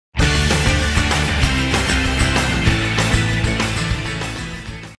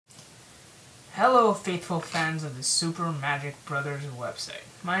Hello, faithful fans of the SuperMagicBros website.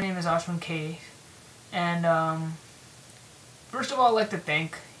 My name is Ashwin K, and first of all, I'd like to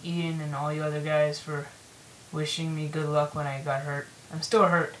thank Ian and all you other guys for wishing me good luck when I got hurt. I'm still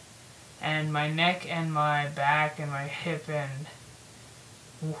hurt, and my neck and my back and my hip and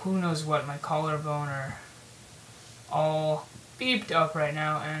who knows what, my collarbone are all beeped up right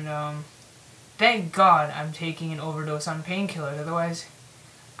now, and thank God I'm taking an overdose on painkillers, otherwise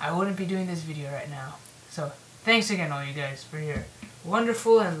I wouldn't be doing this video right now. So, thanks again all you guys for your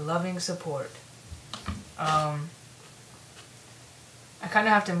wonderful and loving support. I kind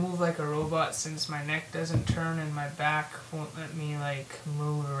of have to move like a robot since my neck doesn't turn and my back won't let me like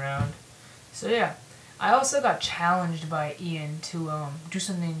move around. So yeah, I also got challenged by Ian to do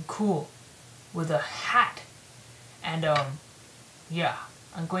something cool with a hat. And yeah,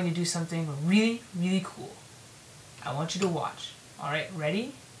 I'm going to do something really, really cool. I want you to watch. Alright,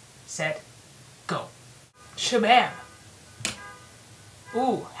 ready? Set, go. Shabam!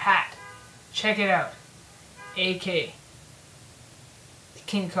 Ooh, hat. Check it out. AK. The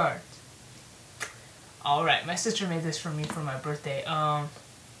King cards. Alright, my sister made this for me for my birthday.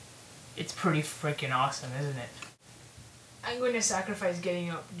 It's pretty freaking awesome, isn't it? I'm going to sacrifice getting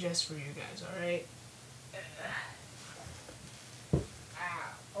up just for you guys, alright?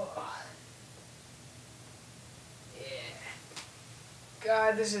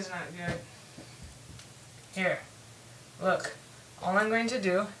 God, this is not good. Here, look. All I'm going to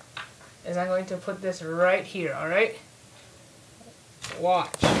do is I'm going to put this right here, alright?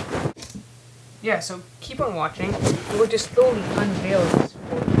 Watch. Yeah, so keep on watching. We'll just slowly unveil this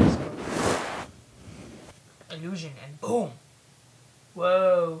illusion, and boom!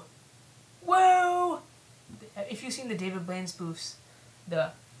 Whoa! Whoa! If you've seen the David Blaine spoofs,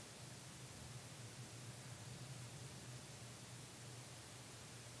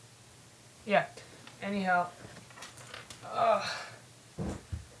 yeah, anyhow,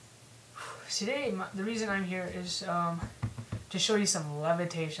 today the reason I'm here is to show you some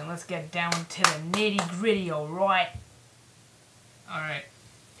levitation. Let's get down to the nitty gritty, alright? Alright,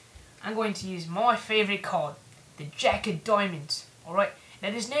 I'm going to use my favorite card, the Jack of Diamonds, alright? Now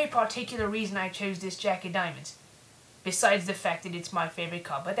there's no particular reason I chose this Jack of Diamonds, besides the fact that it's my favorite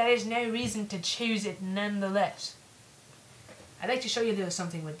card, but that is no reason to choose it nonetheless. I'd like to show you a little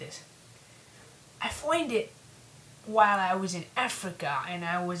something with this. I find it while I was in Africa and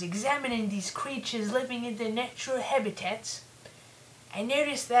I was examining these creatures living in their natural habitats. I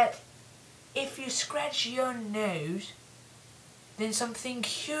noticed that if you scratch your nose, then something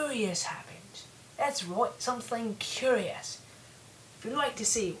curious happens. That's right, something curious. If you'd like to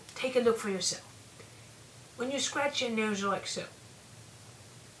see, take a look for yourself. When you scratch your nose like so,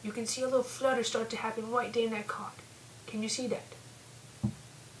 you can see a little flutter start to happen right there in that card. Can you see that?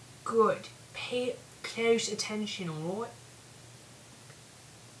 Good. Pay close attention, alright?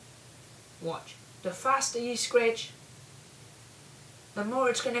 Watch. The faster you scratch, the more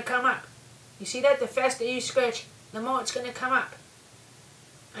it's going to come up. You see that? The faster you scratch, the more it's going to come up.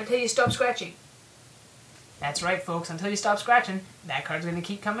 Until you stop scratching. That's right, folks. Until you stop scratching, that card's going to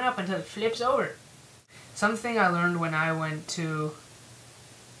keep coming up until it flips over. Something I learned when I went to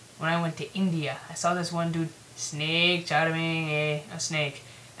India. I saw this one dude, snake charming a snake.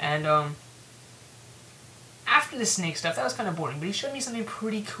 And after the snake stuff, that was kind of boring, but he showed me something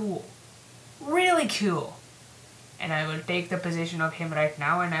pretty cool. Really cool. And I will take the position of him right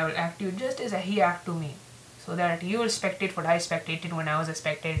now, and I will act you just as he acted to me. So that you will spectate what I spectated when I was a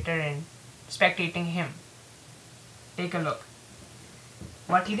spectator and spectating him. Take a look.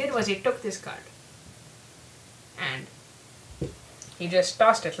 What he did was he took this card. And he just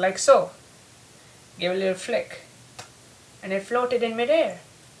tossed it like so. Gave a little flick. And it floated in midair.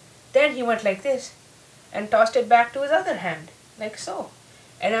 Then he went like this and tossed it back to his other hand, like so.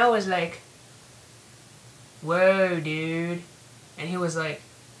 And I was like, whoa, dude. And he was like,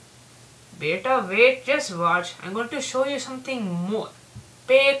 beta, wait, just watch. I'm going to show you something more.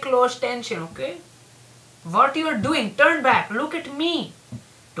 Pay close attention, okay? What you are doing, turn back, look at me.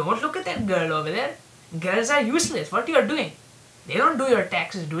 Don't look at that girl over there. Girls are useless. What you are doing? They don't do your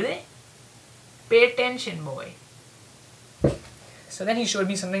taxes, do they? Pay attention, boy. So then he showed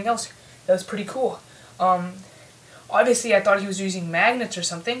me something else that was pretty cool. Obviously I thought he was using magnets or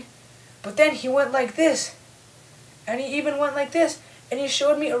something, but then he went like this, and he even went like this, and he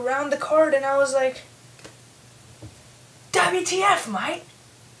showed me around the card, and I was like, WTF, mate?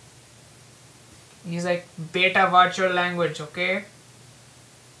 He's like, beta, watch your language, okay?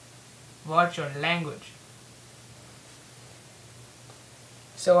 Watch your language.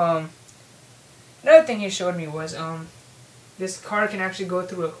 So, another thing he showed me was, this card can actually go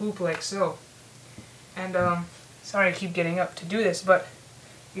through a hoop like so. And sorry I keep getting up to do this, but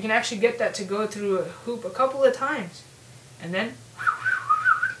you can actually get that to go through a hoop a couple of times. And then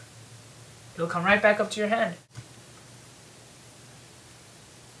it'll come right back up to your hand.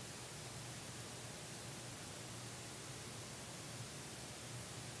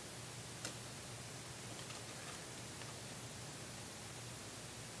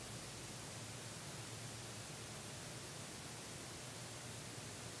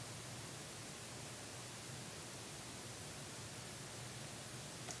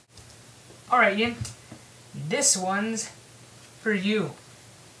 Alright, Ian, this one's for you.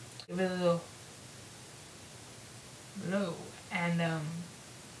 Give it a little blow, and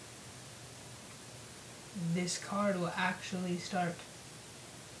this card will actually start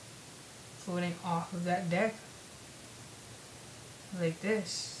floating off of that deck like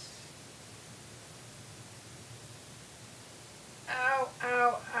this. Ow,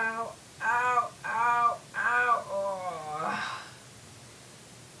 ow, ow, ow, ow, ow, oh.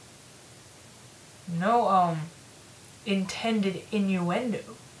 No, intended innuendo,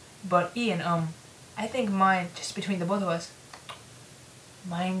 but Ian, I think mine, just between the both of us,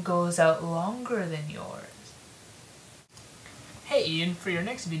 mine goes out longer than yours. Hey Ian, for your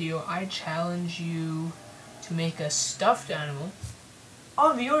next video, I challenge you to make a stuffed animal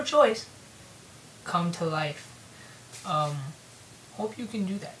of your choice come to life. Hope you can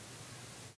do that.